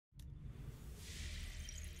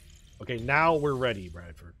Okay, now we're ready,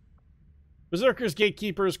 Bradford. Berserkers,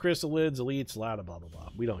 Gatekeepers, Chrysalids, Elites, blah, blah, blah, blah.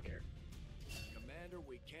 We don't care. Commander,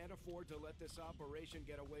 we can't afford to let this operation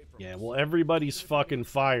get away from Yeah, us. well, everybody's fucking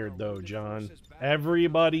fired, though, John.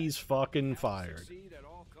 Everybody's fucking fired. Succeed at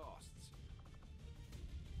all costs.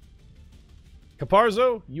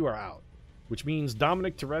 Caparzo, you are out. Which means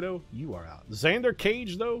Dominic Toretto, you are out. Xander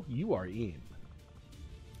Cage, though, you are in.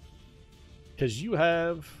 Because you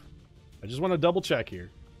have... I just want to double check here.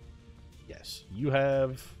 Yes, you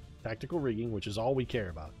have tactical rigging, which is all we care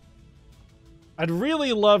about. I'd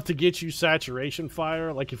really love to get you saturation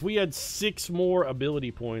fire. Like, if we had 6 more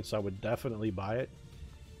ability points, I would definitely buy it.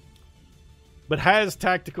 But has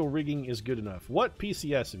tactical rigging is good enough. What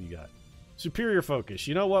PCS have you got? Superior focus.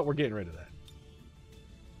 You know what? We're getting rid of that.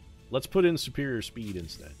 Let's put in superior speed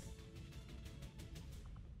instead.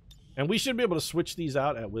 And we should be able to switch these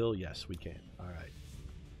out at will. Yes, we can. All right.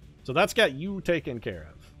 So that's got you taken care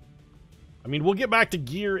of. I mean, we'll get back to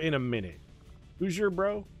gear in a minute. Who's your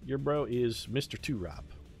bro? Your bro is Mr. Turop,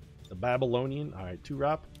 the Babylonian. All right,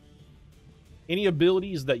 Turop. Any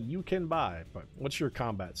abilities that you can buy? What's your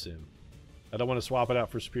combat sim? I don't want to swap it out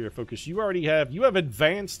for superior focus. You already have... You have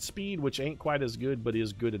advanced speed, which ain't quite as good, but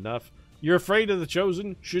is good enough. You're afraid of the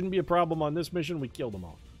Chosen. Shouldn't be a problem on this mission. We killed them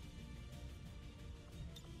all.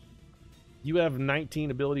 You have 19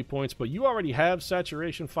 ability points, but you already have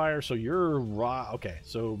saturation fire, so you're raw. Okay,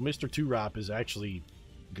 so Mr. Turop is actually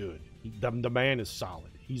good. The man is solid.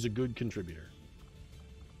 He's a good contributor.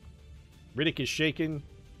 Riddick is shaken.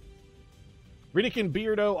 Riddick and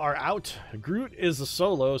Beardo are out. Groot is a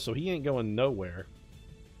solo, so he ain't going nowhere.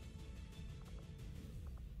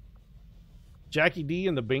 Jackie D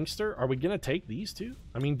and the Binkster, are we going to take these two?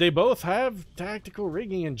 I mean, they both have tactical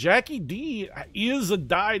rigging, and Jackie D is a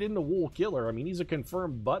dyed-in-the-wool killer. I mean, he's a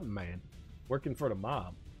confirmed button man working for the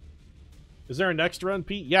mob. Is there a next run,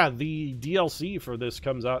 Pete? Yeah, the DLC for this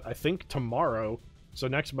comes out, I think, tomorrow. So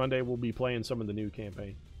next Monday, we'll be playing some of the new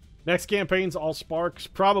campaign. Next campaign's all Sparks.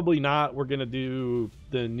 Probably not. We're going to do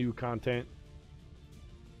the new content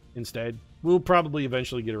instead. We'll probably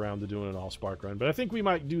eventually get around to doing an all-Spark run, but I think we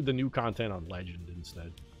might do the new content on Legend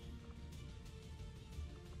instead.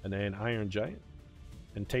 And then Iron Giant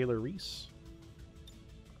and Taylor Reese.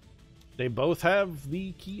 They both have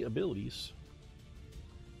the key abilities.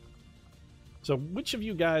 So which of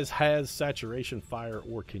you guys has Saturation Fire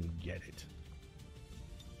or can get it?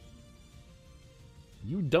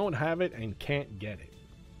 You don't have it and can't get it.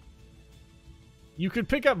 You could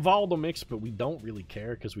pick up Volatile Mix, but we don't really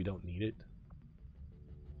care because we don't need it.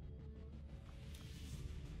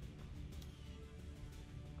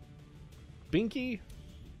 Binky,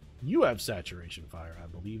 you have Saturation Fire, I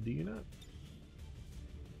believe, do you not?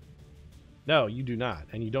 No, you do not,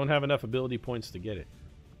 and you don't have enough ability points to get it.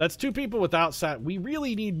 That's 2 people without sat. We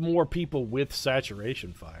really need more people with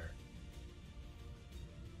Saturation Fire.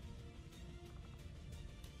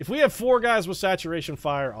 If we have 4 guys with Saturation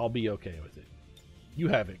Fire, I'll be okay with it. You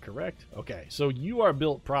have it, correct? Okay, so you are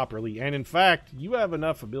built properly, and in fact, you have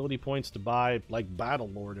enough ability points to buy, like, Battle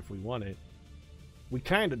Lord if we want it. We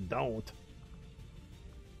kind of don't.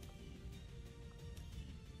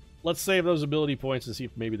 Let's save those ability points and see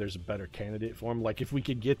if maybe there's a better candidate for him. Like, if we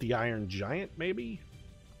could get the Iron Giant, maybe?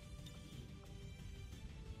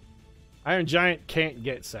 Iron Giant can't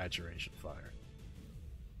get Saturation Fire.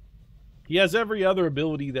 He has every other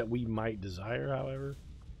ability that we might desire, however.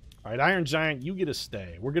 Alright, Iron Giant, you get a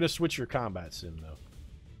stay. We're going to switch your combat sim, though.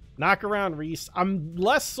 Knock around Reese. I'm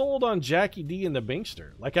less sold on Jackie D and the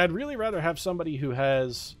Binkster. Like, I'd really rather have somebody who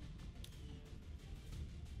has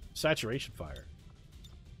Saturation Fire.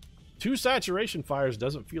 2 Saturation Fires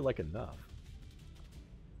doesn't feel like enough.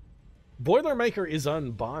 Boilermaker is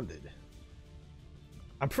unbonded.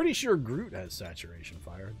 I'm pretty sure Groot has Saturation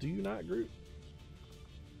Fire. Do you not, Groot?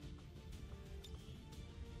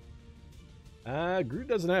 Groot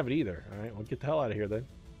doesn't have it either. Alright, well, get the hell out of here then.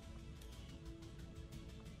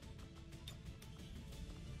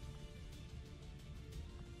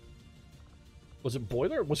 Was it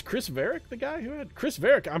Boiler? Was Chris Varick the guy who had... Chris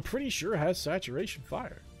Varick, I'm pretty sure, has Saturation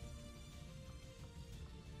Fire.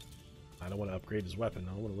 I don't want to upgrade his weapon.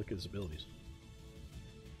 I want to look at his abilities.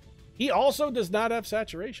 He also does not have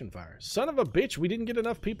Saturation Fire. Son of a bitch, we didn't get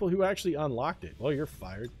enough people who actually unlocked it. Well, you're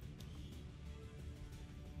fired.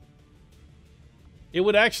 It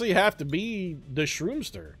would actually have to be the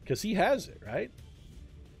Shroomster, because he has it, right?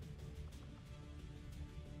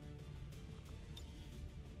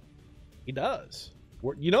 He does.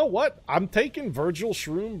 You know what? I'm taking Virgil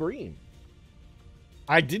Shroom Bream.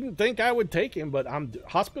 I didn't think I would take him, but I'm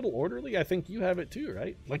Hospital Orderly. I think you have it too,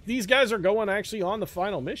 right? Like, these guys are going actually on the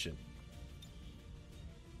final mission.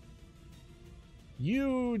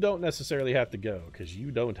 You don't necessarily have to go, because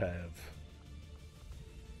you don't have...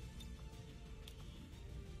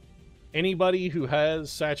 Anybody who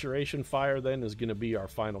has saturation fire then is going to be our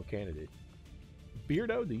final candidate.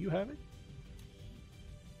 Beardo, do you have it?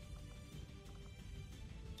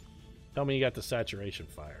 Tell me you got the saturation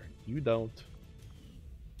fire. You don't.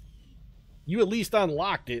 You at least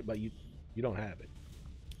unlocked it, but you don't have it.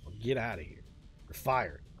 Well, get out of here. You're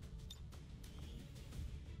fired.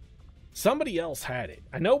 Somebody else had it.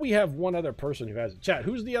 I know we have one other person who has it. Chat,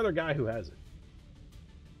 who's the other guy who has it?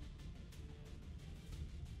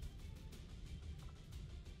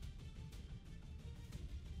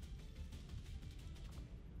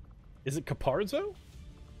 Is it Caparzo?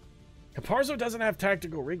 Caparzo doesn't have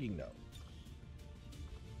tactical rigging, though.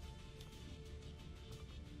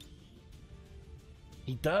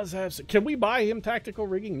 He does have... Can we buy him tactical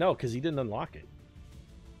rigging? No, because he didn't unlock it.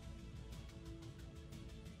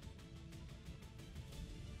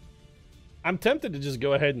 I'm tempted to just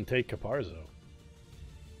go ahead and take Caparzo.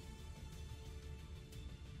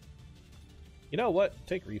 You know what?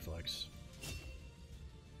 Take Reflex.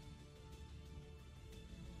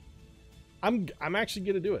 I'm actually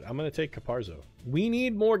going to do it. I'm going to take Caparzo. We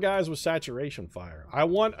need more guys with saturation fire. I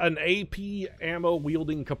want an AP ammo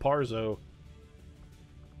wielding Caparzo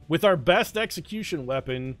with our best execution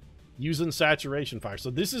weapon using saturation fire. So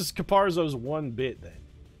this is Caparzo's one bit then.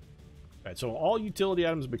 All right, so all utility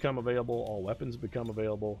items become available. All weapons become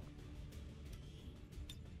available.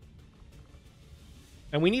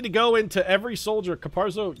 And we need to go into every soldier.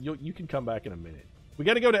 Caparzo, you can come back in a minute. We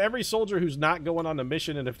got to go to every soldier who's not going on the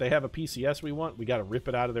mission, and if they have a PCS we want, we got to rip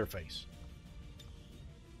it out of their face.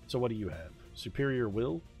 So what do you have? Superior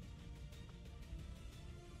will?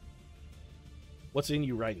 What's in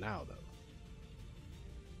you right now, though?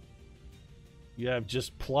 You have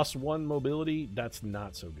just +1 mobility? That's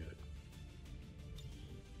not so good.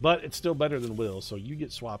 But it's still better than will, so you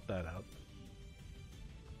get swapped that out.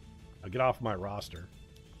 I'll get off my roster.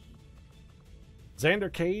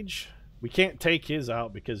 Xander Cage, we can't take his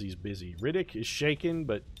out because he's busy. Riddick is shaken,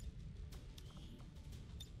 but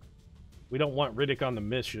we don't want Riddick on the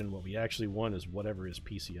mission. What we actually want is whatever his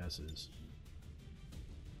PCS is.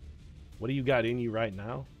 What do you got in you right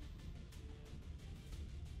now?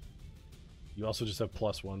 You also just have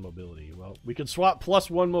 +1 mobility. Well, we could swap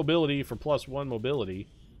 +1 mobility for +1 mobility.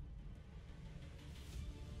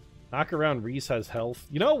 Knock around Reese has health.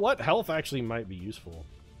 You know what? Health actually might be useful.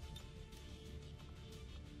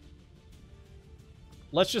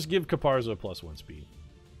 Let's just give Caparzo +1 speed.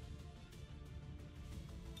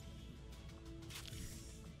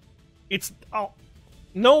 It's... Oh,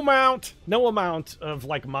 no amount of,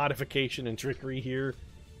 like, modification and trickery here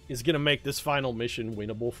is going to make this final mission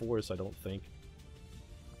winnable for us, I don't think.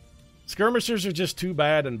 Skirmishers are just too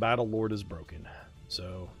bad, and Battle Lord is broken.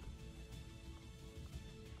 So...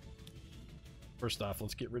 First off,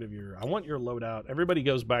 let's get rid of your... I want your loadout. Everybody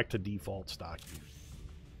goes back to default stock.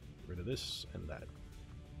 Get rid of this and that.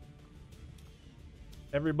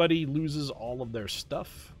 Everybody loses all of their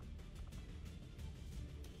stuff.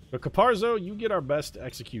 But Caparzo, you get our best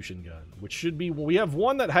execution gun, which should be... Well, we have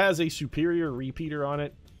one that has a superior repeater on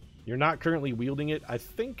it. You're not currently wielding it. I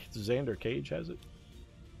think Xander Cage has it.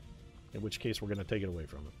 In which case, we're going to take it away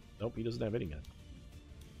from him. Nope, he doesn't have any gun.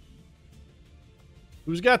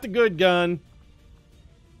 Who's got the good gun?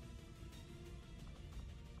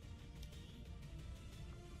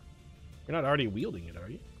 You're not already wielding it, are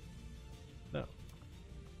you? No.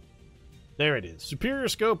 There it is. Superior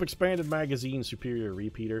scope, expanded magazine, superior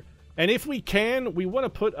repeater. And if we can, we want to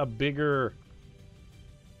put a bigger...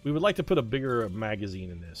 We would like to put a bigger magazine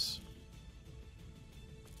in this.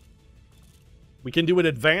 We can do an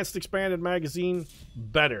advanced expanded magazine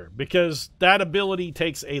better, because that ability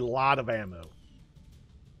takes a lot of ammo.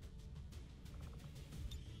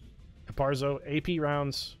 Caparzo, AP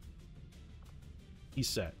rounds... He's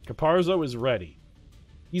set. Caparzo is ready.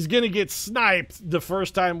 He's going to get sniped the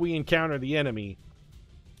first time we encounter the enemy,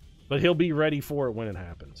 but he'll be ready for it when it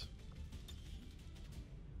happens.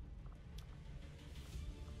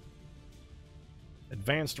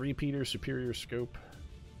 Advanced repeater, superior scope.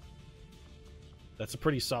 That's a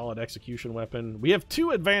pretty solid execution weapon. We have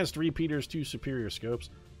 2 advanced repeaters, 2 superior scopes.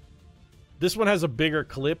 This one has a bigger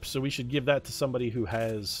clip, so we should give that to somebody who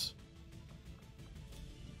has...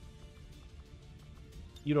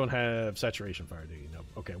 You don't have saturation fire, do you? No.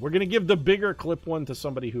 Okay, we're going to give the bigger clip one to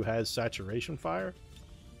somebody who has saturation fire.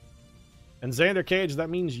 And Xander Cage, that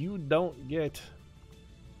means you don't get...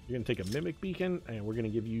 You're going to take a Mimic Beacon, and we're going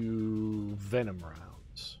to give you Venom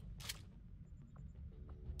rounds.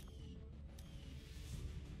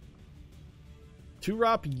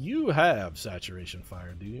 Turop, you have saturation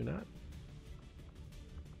fire, do you not?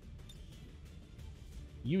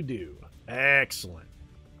 You do. Excellent.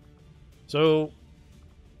 So,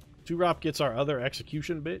 Turop gets our other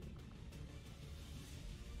execution bit.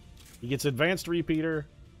 He gets advanced repeater.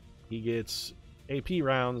 He gets AP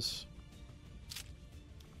rounds.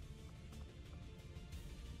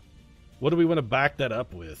 What do we want to back that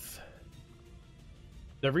up with?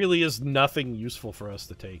 There really is nothing useful for us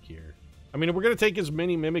to take here. I mean, we're going to take as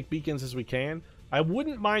many Mimic Beacons as we can. I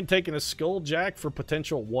wouldn't mind taking a Skulljack for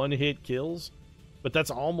potential one-hit kills, but that's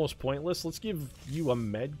almost pointless. Let's give you a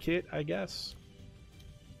med kit, I guess.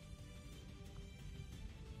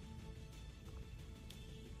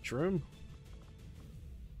 Shroom?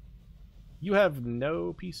 You have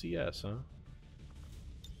no PCS, huh?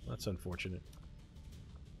 That's unfortunate.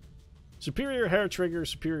 Superior hair trigger,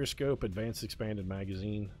 superior scope, advanced expanded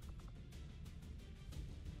magazine.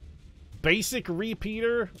 Basic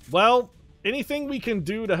repeater. Well, anything we can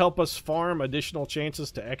do to help us farm additional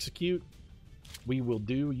chances to execute, we will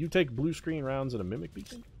do. You take blue screen rounds and a Mimic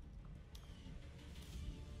Beacon.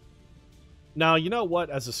 Now, you know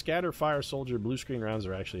what? As a scatter fire soldier, blue screen rounds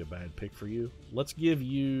are actually a bad pick for you. Let's give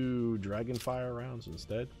you dragon fire rounds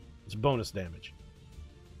instead. It's bonus damage.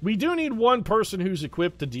 We do need one person who's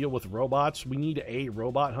equipped to deal with robots. We need a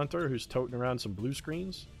robot hunter who's toting around some blue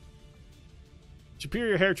screens.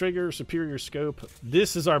 Superior hair trigger, superior scope.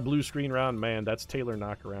 This is our blue screen round. Man, that's Taylor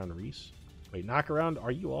Knockaround Reese. Wait, Knockaround,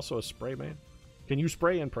 are you also a spray man? Can you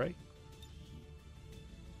spray and pray?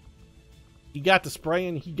 He got the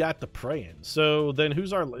spraying, he got the praying. So then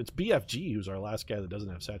who's our... It's BFG who's our last guy that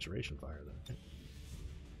doesn't have saturation fire, though.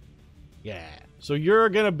 Yeah. So you're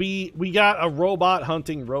going to be... We got a robot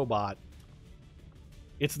hunting robot.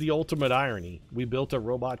 It's the ultimate irony. We built a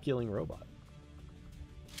robot killing robot.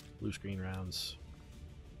 Blue screen rounds.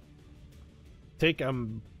 Take,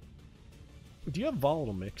 do you have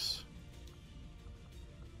volatile mix?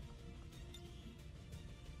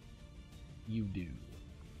 You do.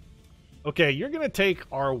 Okay, you're going to take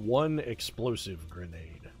our one explosive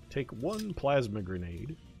grenade. Take one plasma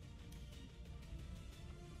grenade.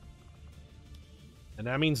 And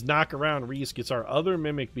that means Knockaround Reese gets our other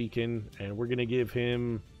Mimic Beacon, and we're going to give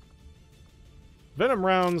him Venom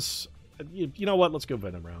rounds. You know what? Let's go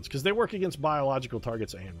Venom rounds, because they work against biological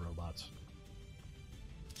targets and robots.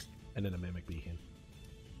 And then a Mimic Beacon.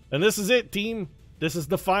 And this is it, team. This is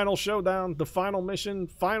the final showdown, the final mission,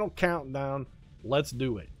 final countdown. Let's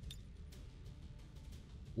do it.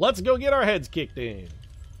 Let's go get our heads kicked in.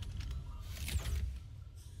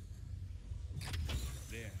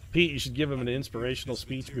 Pete, you should give him an inspirational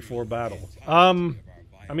speech before battle. I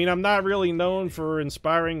mean, I'm not really known for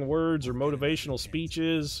inspiring words or motivational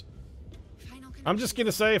speeches. I'm just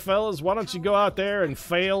gonna say, fellas, why don't you go out there and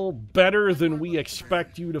fail better than we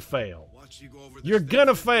expect you to fail. You're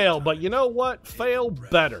gonna fail, but you know what? Fail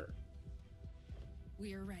better.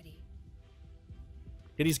 We are ready.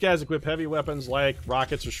 Can these guys equip heavy weapons like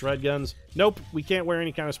rockets or shred guns? Nope, we can't wear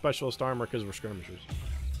any kind of specialist armor because we're skirmishers.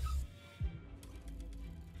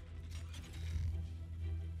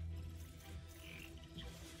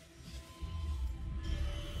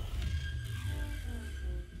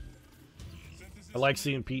 I like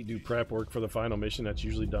seeing Pete do prep work for the final mission. That's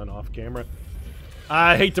usually done off camera.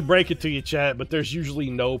 I hate to break it to you, chat, but there's usually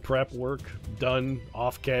no prep work done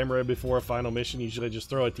off camera before a final mission. Usually just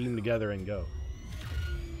throw a team together and go.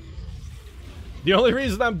 The only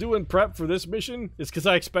reason I'm doing prep for this mission is because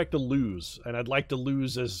I expect to lose, and I'd like to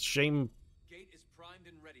lose as shame...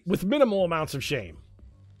 with minimal amounts of shame.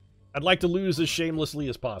 I'd like to lose as shamelessly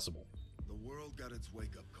as possible. The world got its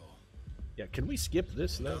wake-up call. Yeah, can we skip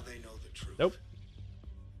this, though? Now they know the truth. Nope.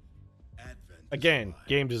 Advent Again,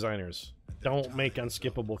 game designers, don't make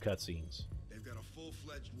unskippable cutscenes. They've got a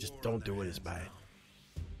full-fledged Just war don't on do their it as hands bad.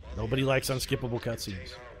 now. Nobody likes unskippable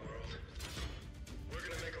cutscenes. We're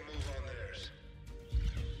gonna make a move on theirs.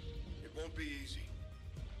 It won't be easy.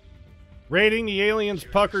 Raiding the aliens'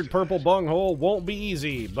 puckered purple bunghole won't be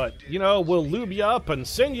easy, but, you know, we'll lube you up and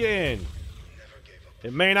send you in.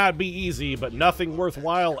 It may not be easy, but nothing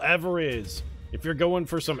worthwhile ever is. If you're going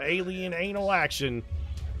for some alien anal action,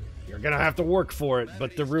 you're gonna have to work for it,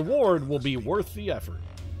 but the reward will be worth the effort.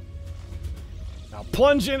 Now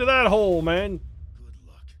plunge into that hole, man. Good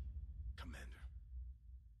luck, Commander.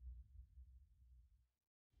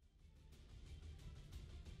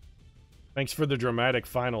 Thanks for the dramatic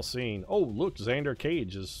final scene. Oh, look, Xander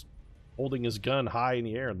Cage is holding his gun high in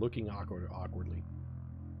the air and looking awkwardly.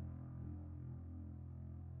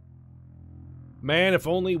 Man, if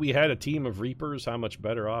only we had a team of Reapers, how much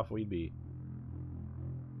better off we'd be.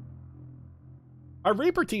 Our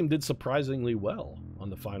Reaper team did surprisingly well on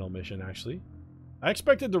the final mission, actually. I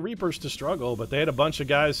expected the Reapers to struggle, but they had a bunch of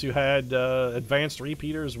guys who had advanced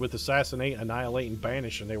repeaters with Assassinate, Annihilate, and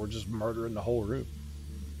Banish, and they were just murdering the whole room.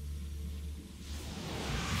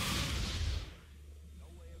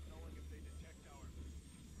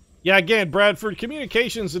 Yeah, again, Bradford,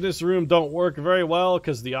 communications in this room don't work very well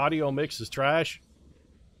because the audio mix is trash.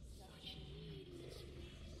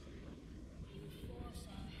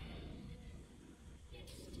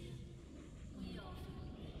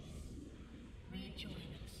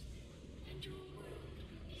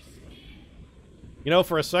 You know,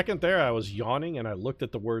 for a second there, I was yawning and I looked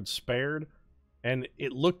at the word spared, and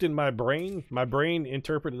it looked in my brain. My brain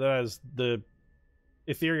interpreted that as the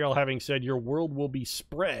ethereal having said, your world will be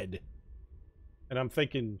spread. And I'm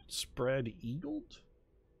thinking, spread eagled?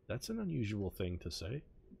 That's an unusual thing to say.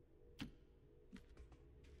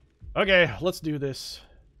 Okay, let's do this.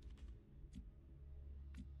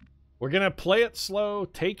 We're going to play it slow,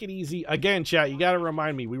 take it easy. Again, chat, you got to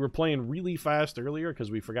remind me, we were playing really fast earlier because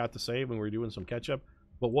we forgot to save when we were doing some catch-up.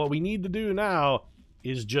 But what we need to do now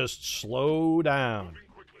is just slow down.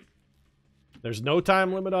 There's no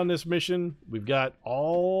time limit on this mission. We've got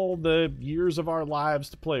all the years of our lives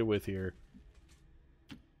to play with here.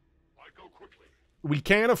 We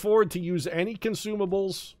can't afford to use any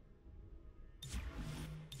consumables.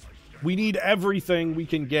 We need everything we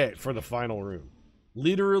can get for the final room.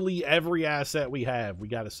 Literally every asset we have, we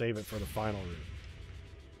got to save it for the final room.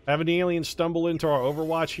 Having the aliens stumble into our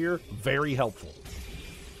Overwatch here, very helpful.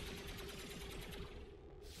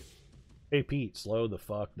 Hey, Pete, slow the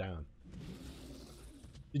fuck down.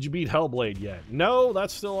 Did you beat Hellblade yet? No,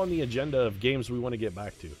 that's still on the agenda of games we want to get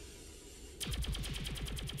back to.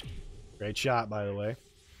 Great shot, by the way.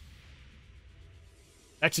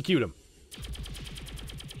 Execute him.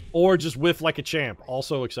 Or just whiff like a champ,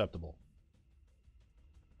 also acceptable.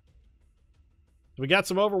 We got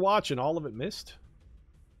some Overwatch and all of it missed.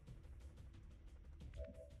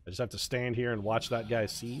 I just have to stand here and watch that guy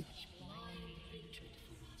see.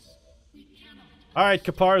 Alright,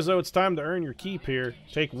 Caparzo, it's time to earn your keep here.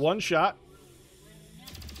 Take one shot.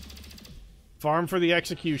 Farm for the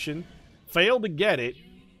execution. Fail to get it.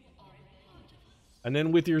 And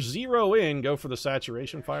then with your 0 in, go for the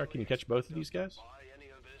saturation fire. Can you catch both of these guys?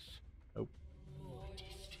 Nope.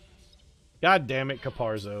 God damn it,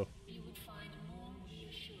 Caparzo.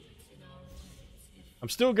 I'm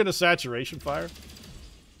still gonna saturation fire.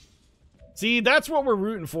 See, that's what we're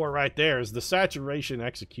rooting for right there, is the saturation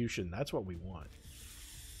execution. That's what we want.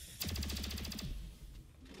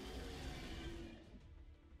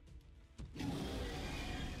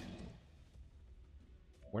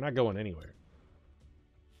 We're not going anywhere.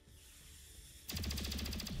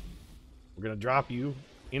 We're gonna drop you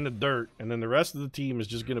in the dirt, and then the rest of the team is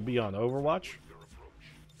just gonna be on Overwatch.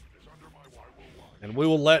 And we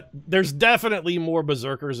will let... There's definitely more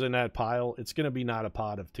berserkers in that pile. It's going to be not a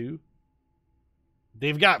pod of 2.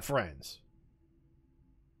 They've got friends.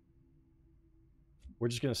 We're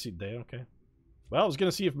just going to see... Okay. Well, I was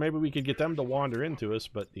going to see if maybe we could get them to wander into us,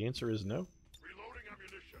 but the answer is no. Reloading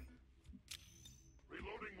ammunition.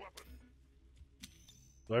 Reloading weapon.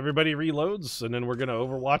 So everybody reloads, and then we're going to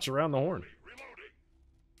Overwatch around the horn. Reloading.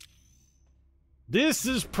 This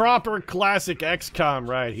is proper classic XCOM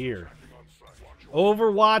right here.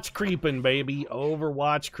 Overwatch creeping, baby.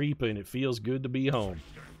 Overwatch creeping. It feels good to be home.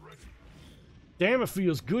 Damn, it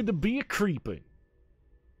feels good to be a creeping.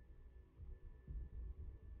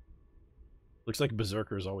 Looks like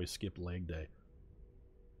Berserkers always skip leg day.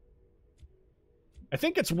 I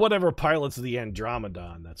think it's whatever pilots the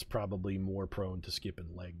Andromedon that's probably more prone to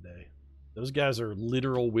skipping leg day. Those guys are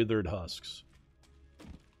literal withered husks.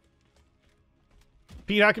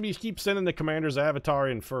 Pete, how come you keep sending the Commander's Avatar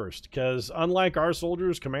in first? Because unlike our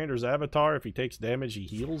soldiers, Commander's Avatar, if he takes damage, he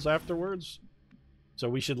heals afterwards. So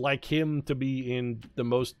we should like him to be in the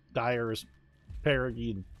most direst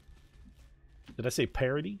parody. Did I say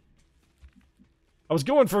parody? I was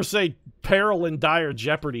going for, say, peril and dire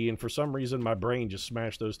jeopardy, and for some reason my brain just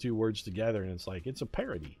smashed those two words together, and it's like, it's a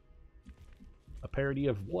parody. A parody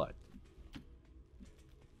of what?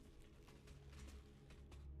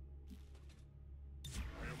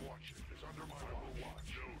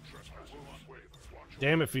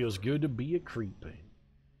 Damn, it feels good to be a creeping.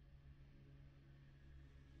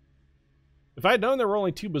 If I had known there were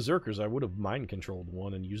only 2 berserkers, I would have mind-controlled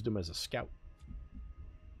one and used him as a scout.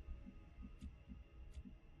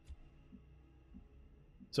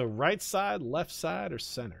 So right side, left side, or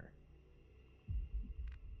center?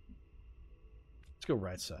 Let's go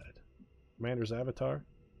right side. Commander's Avatar.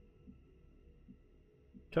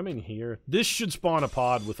 Come in here. This should spawn a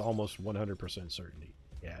pod with almost 100% certainty.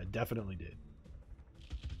 Yeah, it definitely did.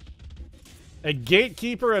 A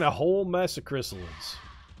gatekeeper and a whole mess of chrysalids.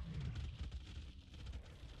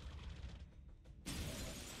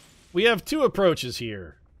 We have two approaches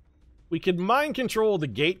here. We could mind control the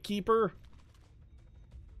gatekeeper.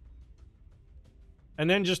 And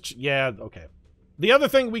then just, yeah, okay. The other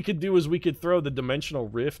thing we could do is we could throw the dimensional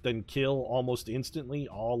rift and kill almost instantly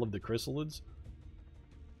all of the chrysalids.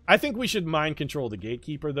 I think we should mind control the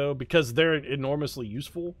gatekeeper, though, because they're enormously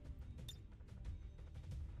useful.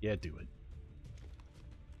 Yeah, do it.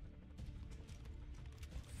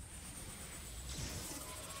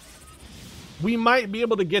 We might be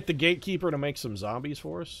able to get the gatekeeper to make some zombies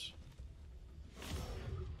for us.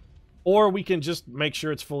 Or we can just make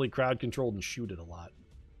sure it's fully crowd controlled and shoot it a lot.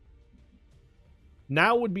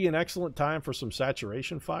 Now would be an excellent time for some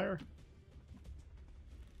saturation fire.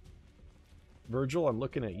 Virgil, I'm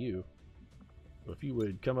looking at you. If you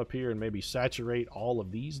would come up here and maybe saturate all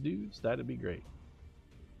of these dudes, that'd be great.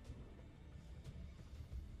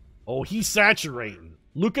 Oh, he's saturating.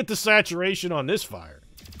 Look at the saturation on this fire.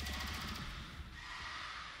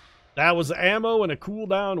 That was ammo and a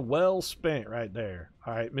cooldown well spent right there.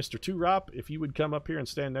 All right, Mr. Turop, if you would come up here and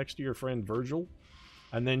stand next to your friend Virgil,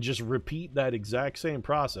 and then just repeat that exact same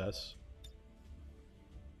process,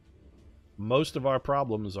 most of our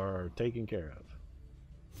problems are taken care of.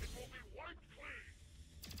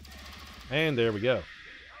 And there we go.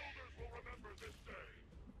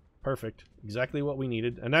 Perfect. Exactly what we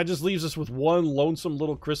needed. And that just leaves us with one lonesome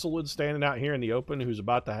little chrysalid standing out here in the open who's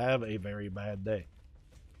about to have a very bad day.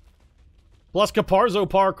 Plus, Caparzo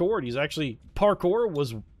parkoured. He's actually... Parkour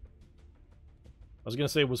was... I was going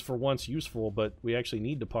to say was for once useful, but we actually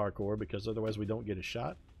need to parkour because otherwise we don't get a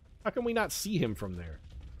shot. How can we not see him from there?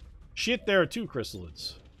 Shit, there are two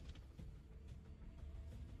chrysalids.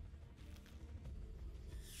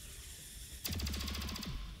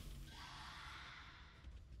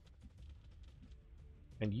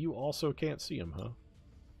 And you also can't see him, huh?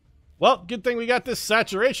 Well, good thing we got this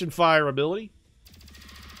saturation fire ability.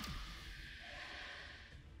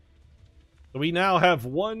 So we now have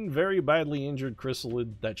one very badly injured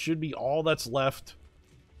chrysalid. That should be all that's left.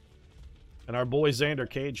 And our boy Xander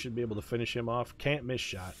Cage should be able to finish him off. Can't miss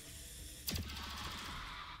shot.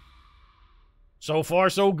 So far,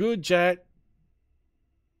 so good, chat.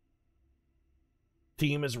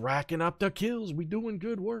 Team is racking up the kills. We doing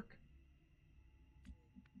good work.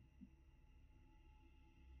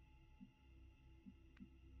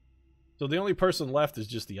 So the only person left is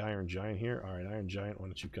just the Iron Giant here. All right, Iron Giant, why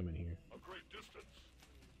don't you come in here? A great distance.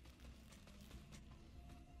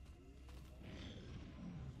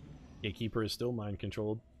 Gatekeeper is still mind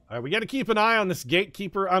controlled. All right, we got to keep an eye on this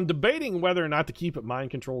Gatekeeper. I'm debating whether or not to keep it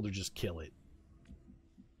mind controlled or just kill it.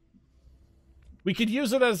 We could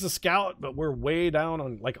use it as a scout, but we're way down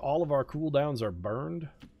on, like, all of our cooldowns are burned.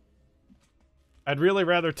 I'd really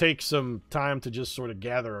rather take some time to just sort of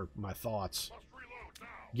gather my thoughts.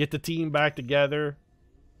 Get the team back together.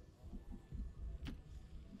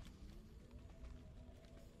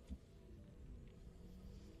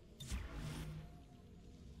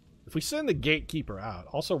 If we send the Gatekeeper out...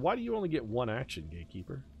 Also, why do you only get one action,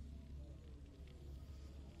 Gatekeeper?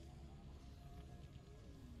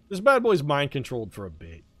 This bad boy's mind-controlled for a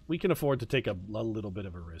bit. We can afford to take a little bit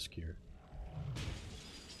of a risk here.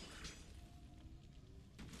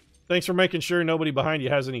 Thanks for making sure nobody behind you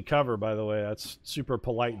has any cover, by the way. That's super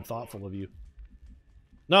polite and thoughtful of you.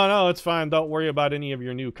 No, it's fine. Don't worry about any of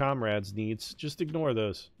your new comrades' needs. Just ignore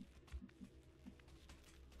those.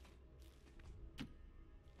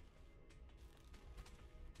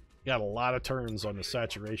 Got a lot of turns on the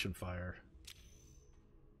saturation fire.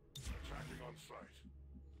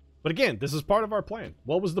 But again, this is part of our plan.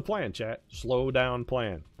 What was the plan, chat? Slow down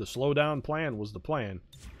plan. The slow down plan was the plan.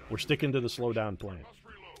 We're sticking to the slow down plan.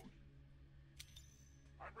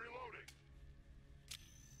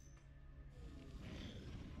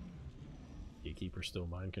 Gatekeeper still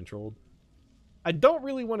mind controlled. I don't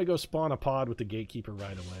really want to go spawn a pod with the Gatekeeper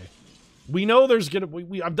right away. We know there's gonna...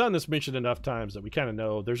 I've done this mission enough times that we kind of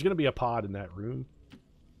know there's gonna be a pod in that room.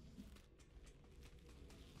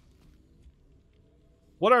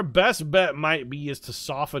 What our best bet might be is to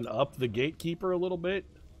soften up the Gatekeeper a little bit.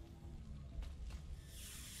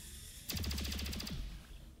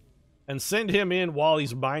 And send him in while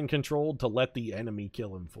he's mind controlled to let the enemy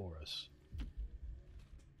kill him for us.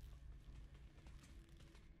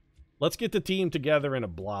 Let's get the team together in a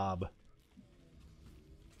blob.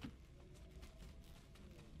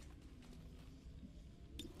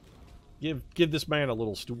 Give this man a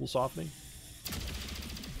little stool softening.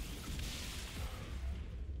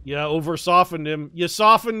 Yeah, over softened him. You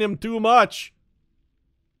softened him too much.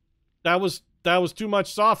 That was too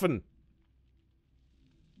much soften.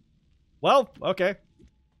 Well, okay.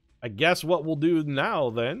 I guess what we'll do now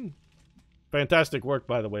then. Fantastic work,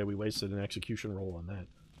 by the way. We wasted an execution roll on that.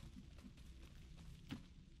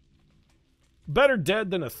 Better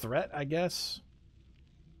dead than a threat, I guess.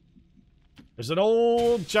 There's an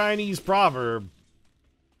old Chinese proverb.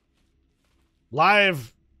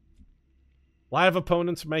 Live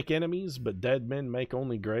opponents make enemies, but dead men make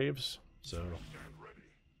only graves. So,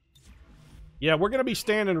 yeah, we're going to be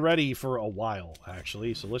standing ready for a while,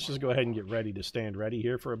 actually. So let's just go ahead and get ready to stand ready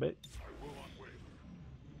here for a bit.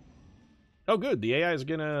 Oh, good. The AI is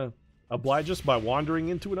going to oblige us by wandering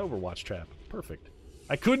into an Overwatch trap. Perfect.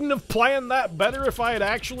 I couldn't have planned that better if I had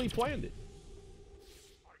actually planned it.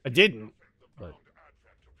 I didn't, but...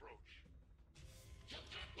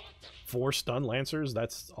 4 stun lancers?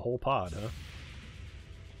 That's a whole pod, huh?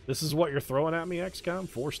 This is what you're throwing at me, XCOM?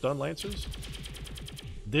 4 stun lancers?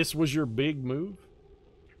 This was your big move?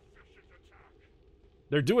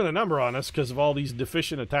 They're doing a number on us because of all these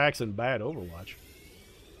deficient attacks and bad Overwatch.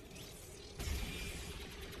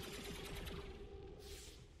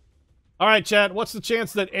 Alright, chat, what's the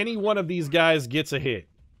chance that any one of these guys gets a hit?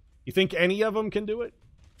 You think any of them can do it?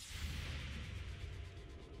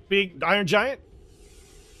 Big Iron Giant?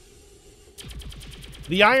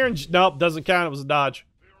 The Iron... Nope, doesn't count. It was a dodge.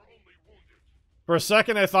 For a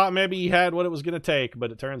second, I thought maybe he had what it was going to take,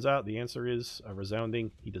 but it turns out the answer is a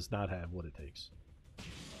resounding he does not have what it takes.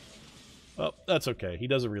 Well, that's okay. He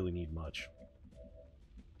doesn't really need much.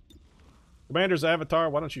 Commander's Avatar,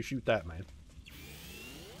 why don't you shoot that, man?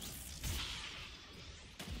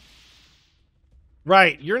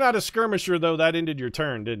 Right, you're not a skirmisher, though. That ended your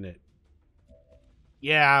turn, didn't it?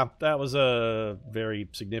 Yeah, that was a very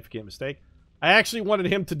significant mistake. I actually wanted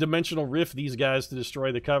him to dimensional rift these guys to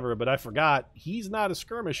destroy the cover, but I forgot. He's not a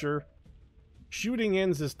skirmisher. Shooting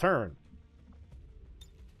ends his turn.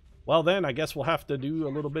 Well then, I guess we'll have to do a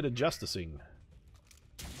little bit of justicing.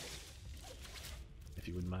 If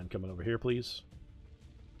you wouldn't mind coming over here, please.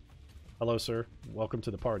 Hello, sir. Welcome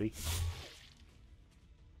to the party. Is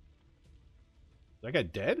that guy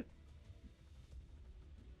dead?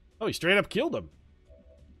 Oh, he straight up killed him.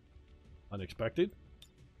 Unexpected.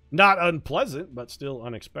 Not unpleasant, but still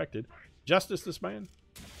unexpected. Justice this man.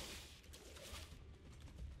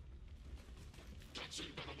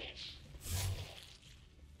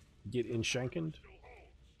 Get in shankined.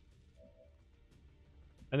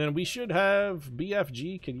 And then we should have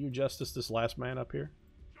BFG. Can you justice this last man up here?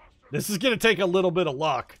 This is going to take a little bit of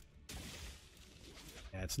luck.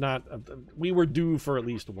 Yeah, it's not... we were due for at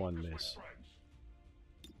least one miss.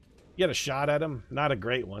 Get a shot at him. Not a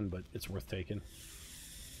great one, but it's worth taking.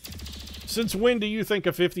 Since when do you think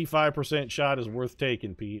a 55% shot is worth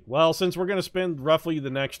taking, Pete? Well, since we're going to spend roughly the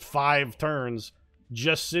next 5 turns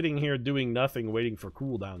just sitting here doing nothing, waiting for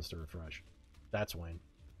cooldowns to refresh. That's when.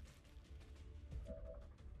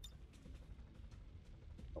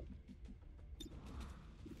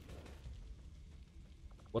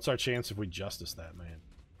 What's our chance if we justice that, man?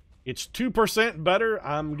 It's 2% better.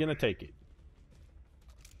 I'm going to take it.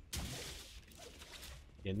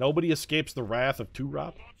 Yeah, nobody escapes the wrath of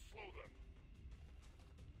Turop.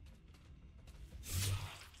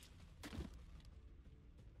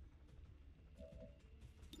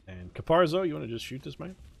 And Caparzo, you want to just shoot this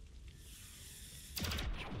man?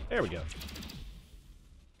 There we go.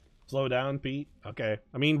 Slow down, Pete. Okay.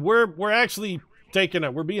 I mean, we're actually taking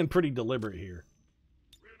we're being pretty deliberate here.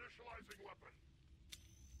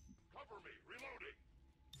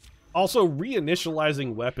 Also,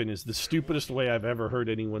 reinitializing weapon is the stupidest way I've ever heard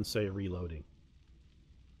anyone say reloading.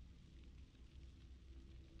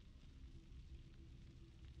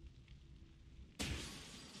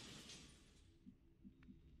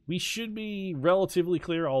 We should be relatively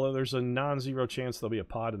clear, although there's a non-zero chance there'll be a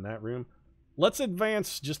pod in that room. Let's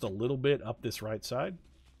advance just a little bit up this right side.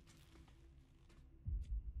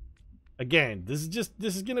 Again, this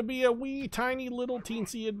is going to be a wee, tiny, little,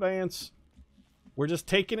 teensy advance. We're just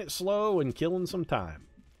taking it slow and killing some time.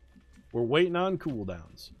 We're waiting on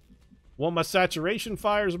cooldowns. Want my saturation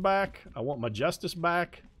fires back. I want my justice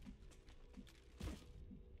back.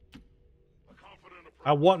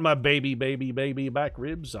 I want my baby back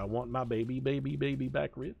ribs. I want my baby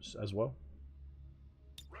back ribs as well.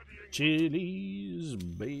 Chili's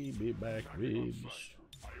baby back ribs.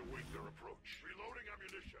 I await their approach. Reloading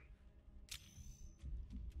ammunition.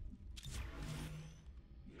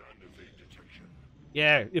 None evade detection.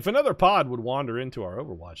 Yeah, if another pod would wander into our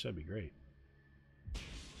Overwatch, that'd be great.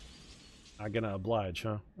 Not gonna oblige,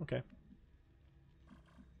 huh? Okay.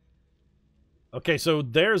 Okay, so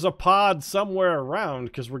there's a pod somewhere around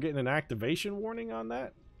because we're getting an activation warning on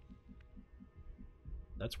that.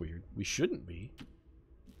 That's weird. We shouldn't be.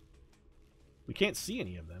 We can't see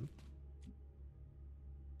any of them.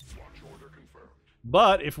 Watch order confirmed.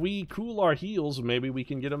 But if we cool our heels, maybe we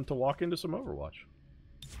can get them to walk into some Overwatch.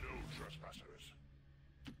 No trespassers.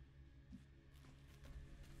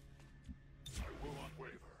 I will not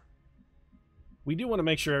waver. We do want to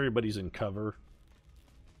make sure everybody's in cover.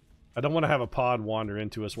 I don't want to have a pod wander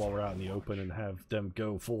into us while we're out in the open and have them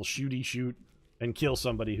go full shooty shoot and kill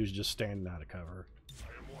somebody who's just standing out of cover. I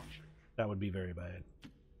am watching. That would be very bad.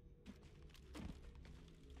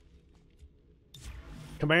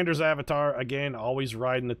 Commander's avatar, again, always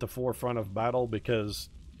riding at the forefront of battle because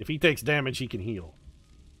if he takes damage, he can heal.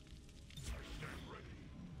 I stand ready.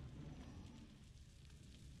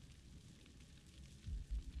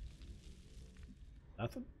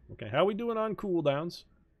 Nothing? Okay, how we doing on cooldowns?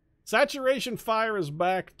 Saturation fire is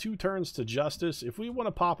back 2 turns to justice. If we want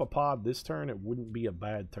to pop a pod this turn, it wouldn't be a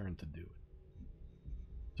bad turn to do it.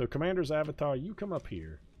 So Commander's avatar, you come up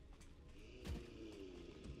here.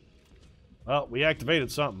 Well, we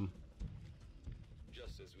activated something.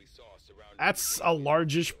 Just as we saw surrounding That's a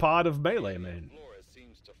largish pod of melee men. flora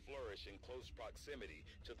seems to flourish in close proximity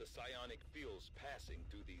to the psionic fields passing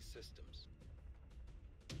through these systems.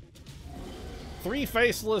 3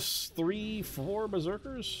 faceless, 4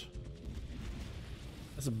 berserkers.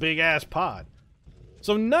 That's a big ass pod.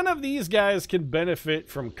 So none of these guys can benefit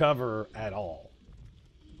from cover at all.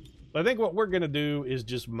 But I think what we're gonna do is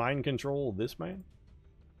just mind control this man.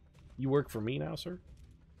 You work for me now, sir?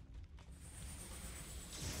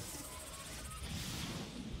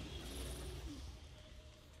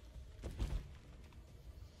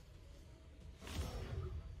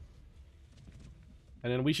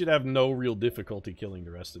 And then we should have no real difficulty killing the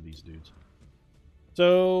rest of these dudes.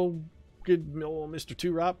 So, good old Mr.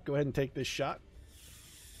 Turop, go ahead and take this shot.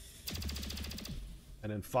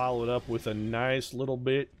 And then follow it up with a nice little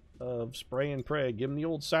bit of spray and pray. Give him the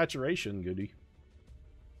old saturation goodie.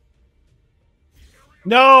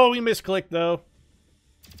 No, we misclicked though.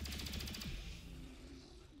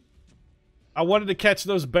 I wanted to catch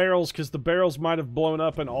those barrels because the barrels might have blown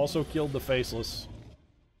up and also killed the faceless.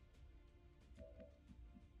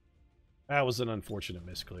 That was an unfortunate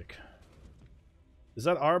misclick. Is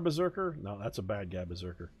that our berserker? No, that's a bad guy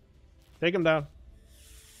berserker. Take him down.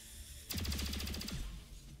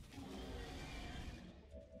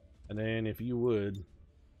 And then if you would,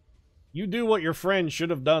 you do what your friend should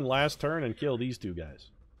have done last turn and kill these 2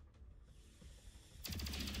 guys.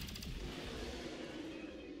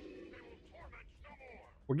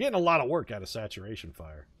 We're getting a lot of work out of saturation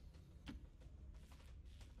fire.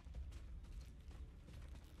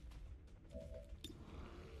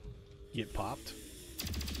 Get popped.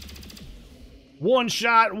 1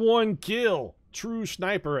 shot, 1 kill. True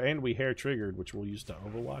sniper, and we hair triggered, which we'll use to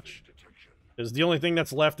Overwatch. Because the only thing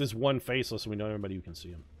that's left is 1 faceless, and we know everybody who can see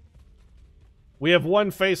him. We have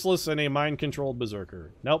 1 faceless and a mind-controlled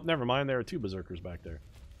berserker. Nope, never mind. There are 2 berserkers back there.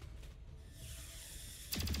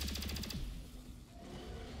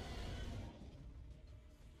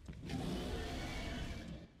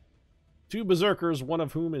 Two berserkers, one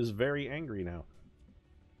of whom is very angry now.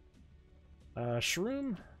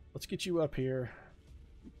 Shroom, let's get you up here.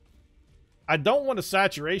 I don't want a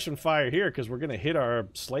saturation fire here because we're going to hit our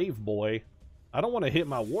slave boy. I don't want to hit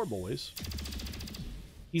my war boys.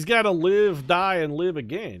 He's got to live, die, and live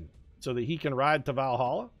again so that he can ride to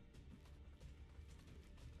Valhalla.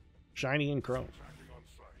 Shiny and chrome.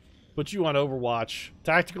 Put you on Overwatch.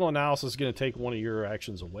 Tactical analysis is going to take one of your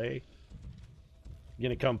actions away. You're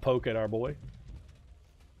going to come poke at our boy.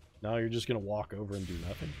 No, you're just going to walk over and do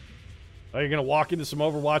nothing. Oh, you're going to walk into some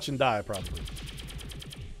Overwatch and die, probably.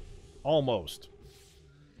 Almost.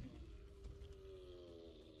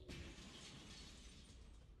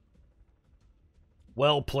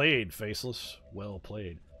 Well played, Faceless. Well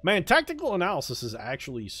played. Man, tactical analysis is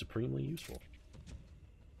actually supremely useful.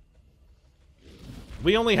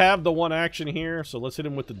 We only have the one action here, so let's hit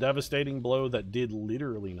him with the devastating blow that did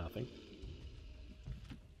literally nothing.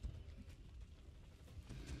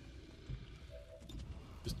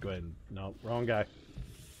 Just go ahead and... No, wrong guy.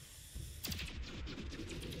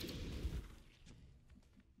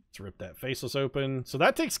 Let's rip that Faceless open. So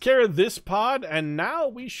that takes care of this pod, and now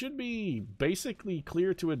we should be basically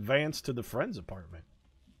clear to advance to the friend's apartment.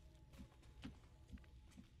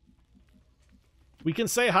 We can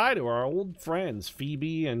say hi to our old friends,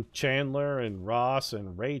 Phoebe and Chandler and Ross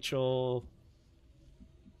and Rachel.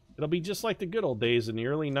 It'll be just like the good old days in the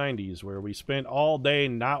early 90s where we spent all day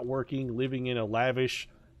not working, living in a lavish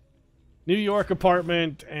New York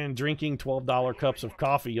apartment and drinking $12 cups of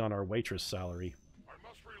coffee on our waitress salary.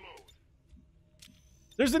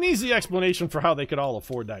 There's an easy explanation for how they could all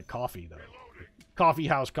afford that coffee, though. Coffee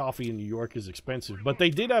house coffee in New York is expensive, but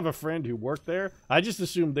they did have a friend who worked there. I just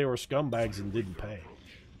assumed they were scumbags and didn't pay.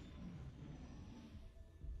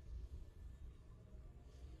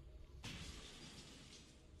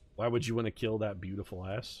 Why would you want to kill that beautiful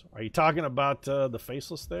ass? Are you talking about the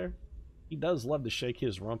faceless there? He does love to shake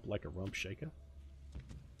his rump like a rump shaker.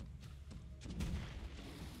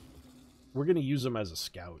 We're going to use him as a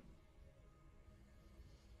scout.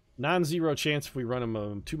 Non-zero chance if we run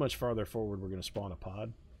him too much farther forward, we're going to spawn a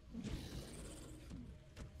pod.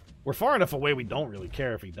 We're far enough away we don't really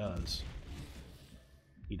care if he does.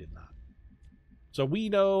 He did not. So we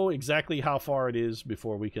know exactly how far it is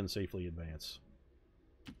before we can safely advance.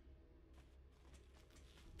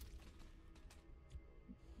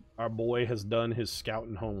 Our boy has done his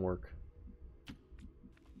scouting homework.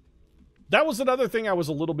 That was another thing I was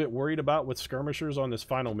a little bit worried about with skirmishers on this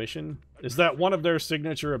final mission, is that one of their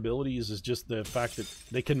signature abilities is just the fact that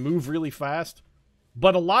they can move really fast,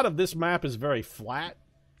 but a lot of this map is very flat,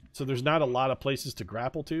 so there's not a lot of places to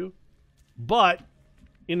grapple to. But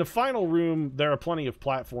in the final room, there are plenty of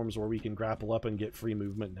platforms where we can grapple up and get free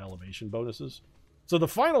movement and elevation bonuses. So the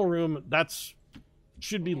final room,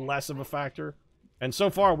 should be less of a factor. And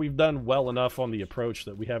so far, we've done well enough on the approach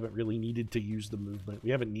that we haven't really needed to use the movement.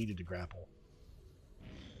 We haven't needed to grapple.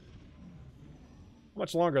 How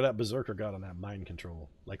much longer that Berserker got on that mind control?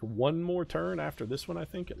 Like one more turn after this one, I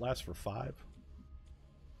think. It lasts for 5.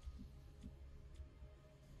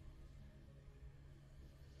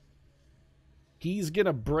 He's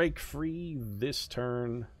gonna break free this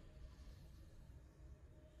turn.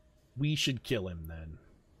 We should kill him then.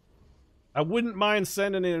 I wouldn't mind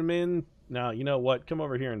sending him in. Now, you know what? Come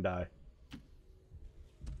over here and die.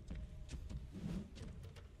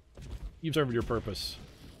 You've served your purpose.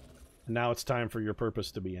 And now it's time for your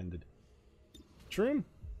purpose to be ended. Shroom?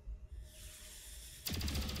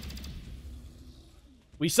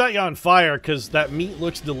 We set you on fire because that meat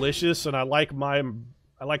looks delicious, and I like my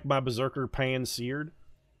Berserker pan-seared.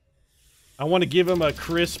 I want to give him a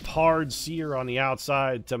crisp, hard sear on the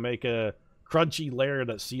outside to make a crunchy layer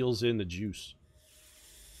that seals in the juice.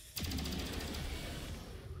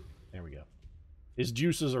 There we go. His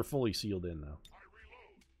juices are fully sealed in now.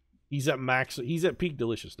 He's at max. He's at peak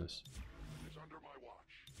deliciousness. It's under my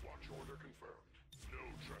watch. Watch order confirmed. No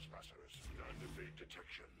trespassers. None evade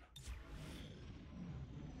detection.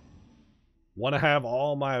 Want to have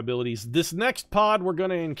all my abilities. This next pod we're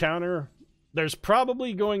going to encounter, there's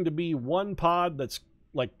probably going to be one pod that's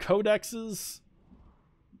like codexes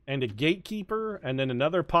and a gatekeeper, and then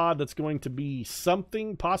another pod that's going to be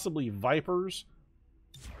something, possibly vipers.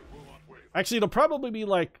 Actually, it'll probably be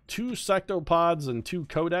like 2 sectopods and 2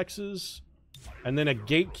 codexes, and then a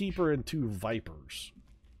gatekeeper and 2 vipers.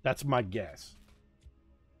 That's my guess.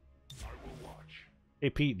 Hey,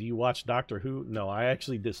 Pete, do you watch Doctor Who? No, I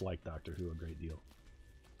actually dislike Doctor Who a great deal.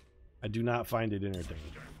 I do not find it entertaining.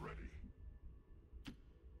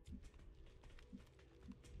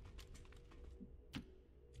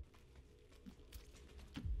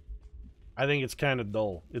 I think it's kind of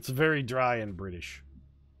dull. It's very dry and British.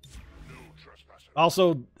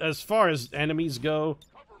 Also, as far as enemies go,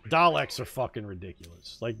 Daleks are fucking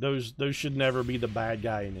ridiculous. Like, those should never be the bad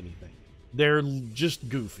guy in anything. They're just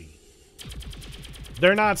goofy.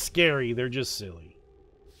 They're not scary, they're just silly.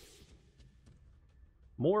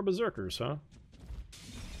 More Berserkers, huh?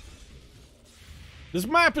 This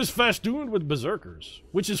map is festooned with Berserkers,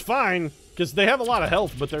 which is fine, because they have a lot of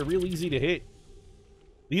health, but they're real easy to hit.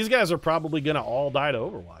 These guys are probably going to all die to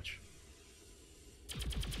Overwatch.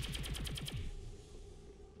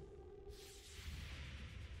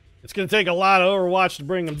 It's going to take a lot of Overwatch to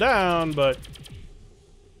bring them down, but...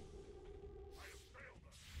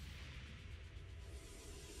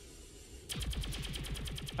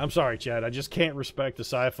 I'm sorry, Chad. I just can't respect a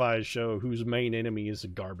sci-fi show whose main enemy is a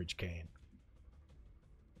garbage can.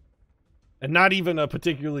 And not even a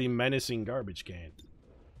particularly menacing garbage can.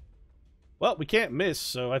 Well, we can't miss,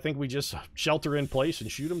 so I think we just shelter in place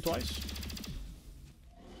and shoot him twice.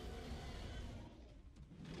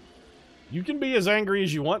 You can be as angry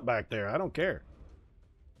as you want back there. I don't care.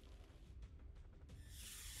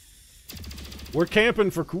 We're camping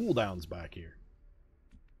for cooldowns back here.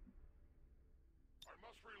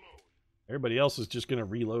 Everybody else is just going to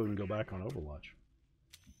reload and go back on Overwatch.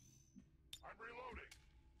 I'm reloading.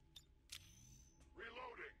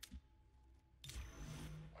 Reloading.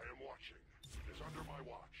 I am watching. It is under my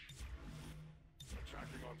watch.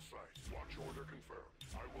 Attacking on sight. Watch order confirmed.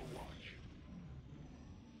 I will watch.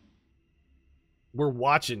 We're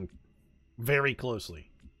watching very closely.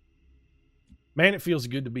 Man, it feels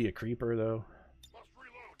good to be a creeper, though.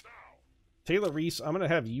 Taylor Reese, I'm going to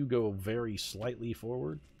have you go very slightly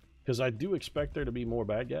forward, because I do expect there to be more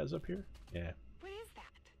bad guys up here. Yeah. What is that?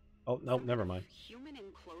 Oh, no, never mind. Human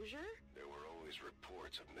enclosure? There were always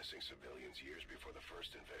reports of missing civilians years before the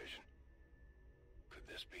first invasion. Could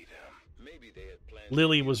this be them? Maybe they had planned.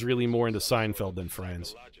 Lily was really more into Seinfeld than Friends.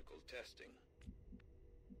 Psychological testing.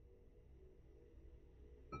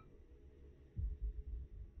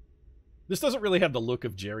 This doesn't really have the look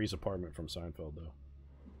of Jerry's apartment from Seinfeld, though.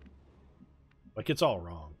 Like, it's all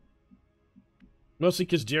wrong. Mostly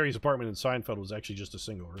because Jerry's apartment in Seinfeld was actually just a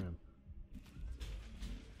single room.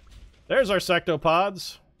 There's our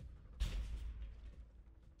sectopods.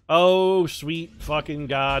 Oh, sweet fucking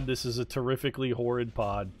God. This is a terrifically horrid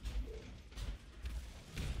pod.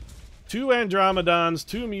 2 Andromedons,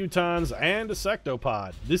 2 Mutons, and a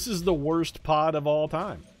sectopod. This is the worst pod of all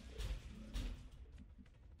time.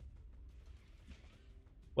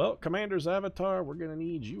 Well, Commander's Avatar, we're going to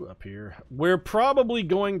need you up here. We're probably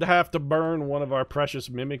going to have to burn one of our precious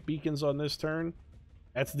Mimic Beacons on this turn.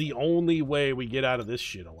 That's the only way we get out of this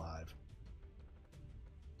shit alive.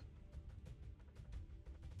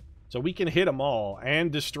 So we can hit them all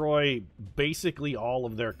and destroy basically all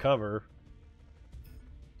of their cover.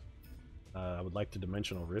 I would like to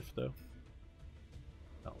Dimensional Rift, though.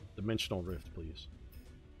 No, Dimensional Rift, please.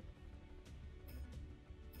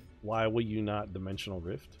 Why will you not Dimensional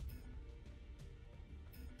Rift?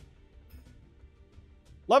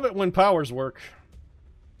 Love it when powers work.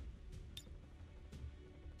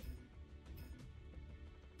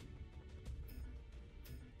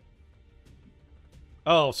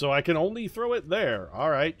 Oh, so I can only throw it there.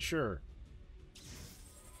 Alright, sure.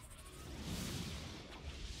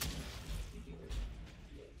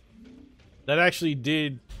 That actually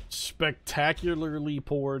did spectacularly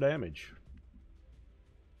poor damage.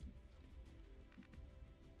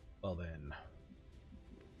 Well then.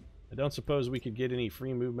 I don't suppose we could get any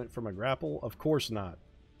free movement from a grapple? Of course not.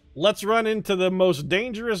 Let's run into the most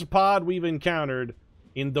dangerous pod we've encountered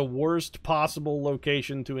in the worst possible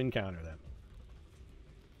location to encounter them.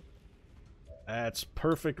 That's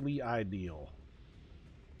perfectly ideal.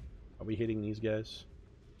 Are we hitting these guys?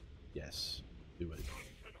 Yes. Do it.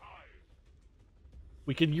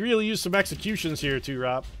 We could really use some executions here too,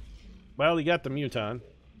 Rob. Well, he got the Muton.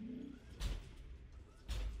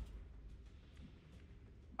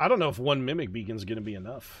 I don't know if 1 Mimic Beacon's going to be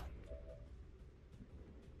enough.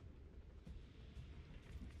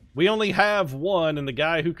 We only have 1, and the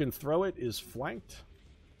guy who can throw it is flanked.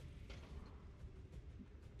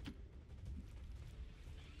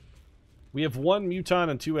 We have 1 Muton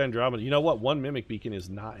and 2 Andromeda. You know what? 1 Mimic Beacon is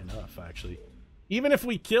not enough, actually. Even if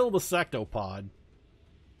we kill the Sectopod,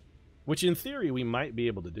 which in theory we might be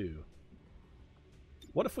able to do.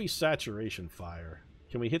 What if we Saturation Fire?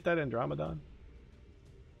 Can we hit that Andromedon?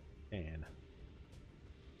 And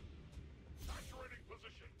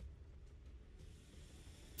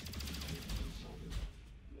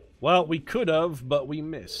well, we could have, but we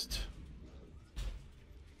missed.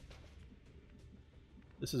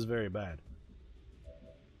 This is very bad.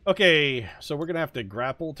 Okay, so we're gonna have to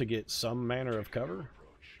grapple to get some manner of cover.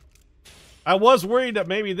 I was worried that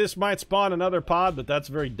maybe this might spawn another pod, but that's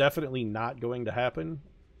very definitely not going to happen.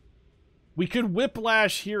 We could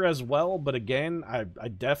whiplash here as well, but again, I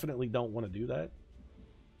definitely don't want to do that.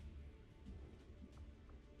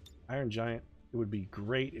 Iron Giant, it would be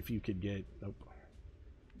great if you could get... Nope.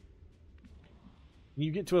 Can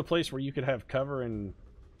you get to a place where you could have cover and...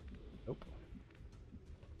 Nope.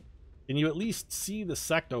 Can you at least see the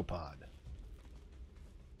Sectopod?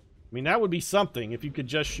 I mean, that would be something if you could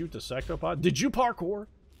just shoot the Sectopod. Did you parkour?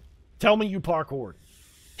 Tell me you parkoured.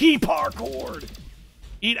 He parkoured!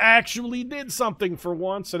 It actually did something for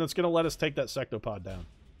once, and it's going to let us take that Sectopod down.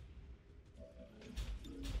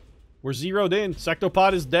 We're zeroed in.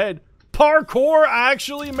 Sectopod is dead. Parkour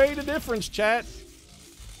actually made a difference, chat.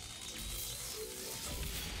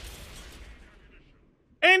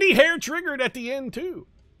 And he hair-triggered at the end, too.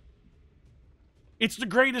 It's the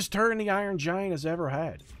greatest turn the Iron Giant has ever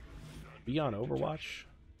had. Be on Overwatch.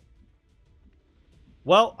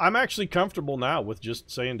 Well, I'm actually comfortable now with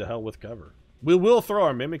just saying to hell with cover. We will throw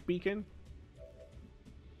our Mimic Beacon.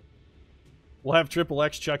 We'll have Triple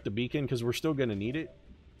X check the beacon because we're still going to need it.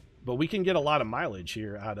 But we can get a lot of mileage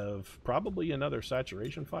here out of probably another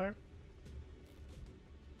Saturation Fire.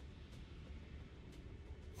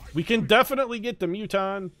 We can definitely get the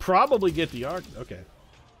Muton. Probably get the Arc. Okay.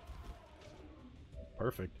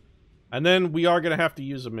 Perfect. And then we are going to have to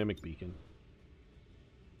use a Mimic Beacon.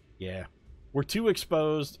 Yeah. We're too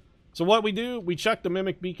exposed. So what we do, we chuck the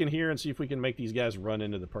Mimic Beacon here and see if we can make these guys run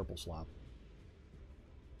into the purple slop.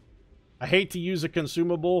 I hate to use a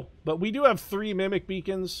consumable, but we do have 3 Mimic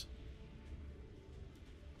Beacons.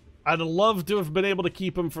 I'd love to have been able to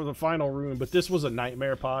keep them for the final rune, but this was a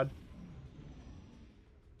nightmare pod.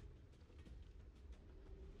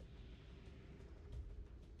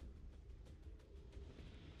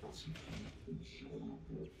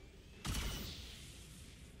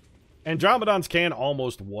 Andromedons can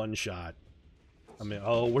almost one-shot. I mean,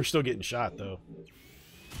 oh, we're still getting shot, though.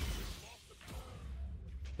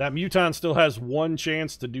 That Muton still has 1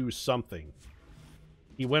 chance to do something.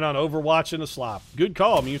 He went on Overwatch in a slop. Good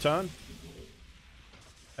call, Muton.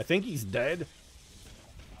 I think he's dead.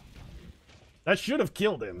 That should have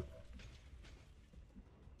killed him.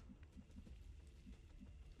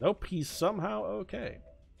 Nope, he's somehow okay.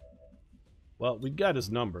 Well, we've got his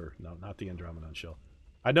number. No, not the Andromedon shell.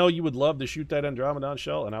 I know you would love to shoot that Andromedon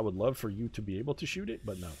shell, and I would love for you to be able to shoot it,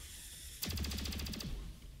 but no.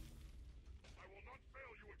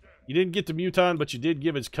 You didn't get the Muton, but you did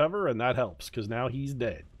give his cover, and that helps, because now he's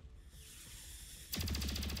dead.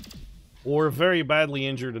 Or very badly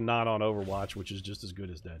injured and not on Overwatch, which is just as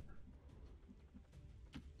good as dead.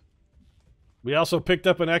 We also picked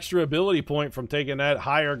up an extra ability point from taking that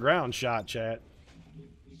higher ground shot, chat.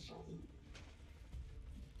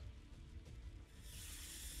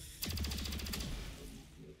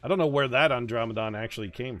 I don't know where that Andromedon actually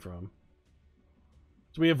came from.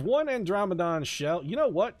 So we have 1 Andromedon shell. You know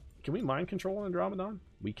what? Can we mind control an Andromedon?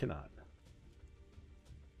 We cannot.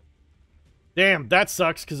 Damn, that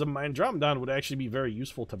sucks, because an Andromedon would actually be very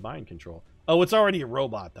useful to mind control. Oh, it's already a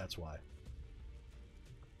robot, that's why.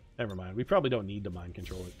 Never mind. We probably don't need to mind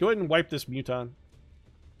control it. Go ahead and wipe this Muton.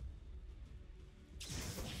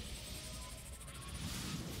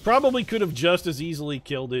 Probably could have just as easily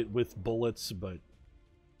killed it with bullets, but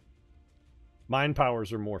mind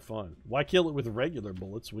powers are more fun. Why kill it with regular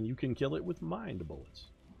bullets when you can kill it with mind bullets?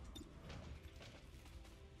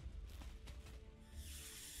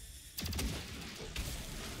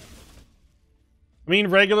 I mean,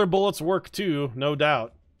 regular bullets work too, no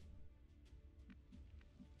doubt.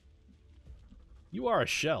 You are a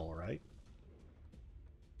shell, right?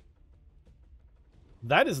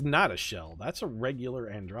 That is not a shell. That's a regular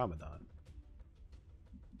Andromedon.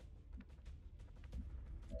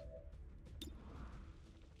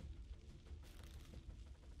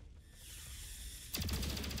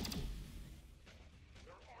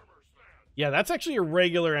 Yeah, that's actually a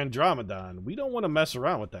regular Andromedon. We don't want to mess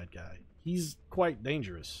around with that guy. He's quite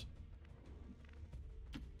dangerous.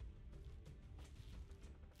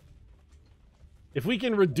 If we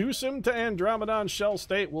can reduce him to Andromedon shell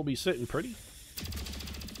state, we'll be sitting pretty.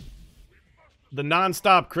 The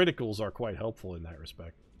non-stop criticals are quite helpful in that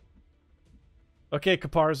respect. Okay,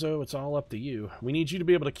 Caparzo, it's all up to you. We need you to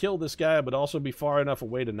be able to kill this guy, but also be far enough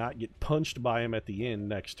away to not get punched by him at the end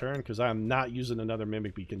next turn, because I'm not using another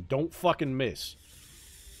Mimic Beacon. Don't fucking miss.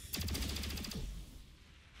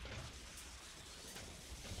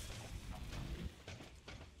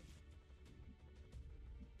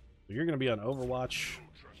 You're going to be on Overwatch.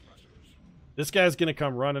 This guy's going to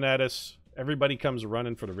come running at us. Everybody comes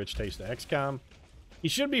running for the rich taste of XCOM. He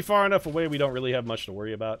should be far enough away we don't really have much to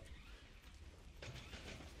worry about.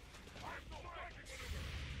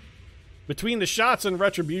 Between the shots and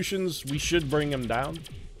retributions, we should bring him down.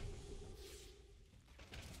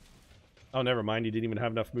 Oh, never mind. He didn't even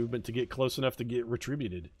have enough movement to get close enough to get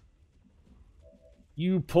retributed.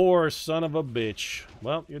 You poor son of a bitch.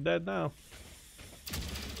 Well, you're dead now.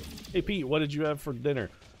 Hey, Pete, what did you have for dinner?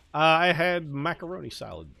 I had macaroni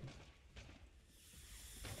salad.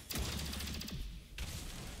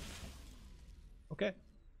 Okay.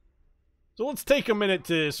 So let's take a minute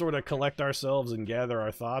to sort of collect ourselves and gather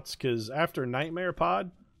our thoughts, because after Nightmare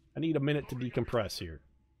Pod, I need a minute to decompress here.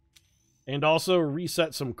 And also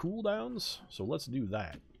reset some cooldowns, so let's do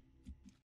that.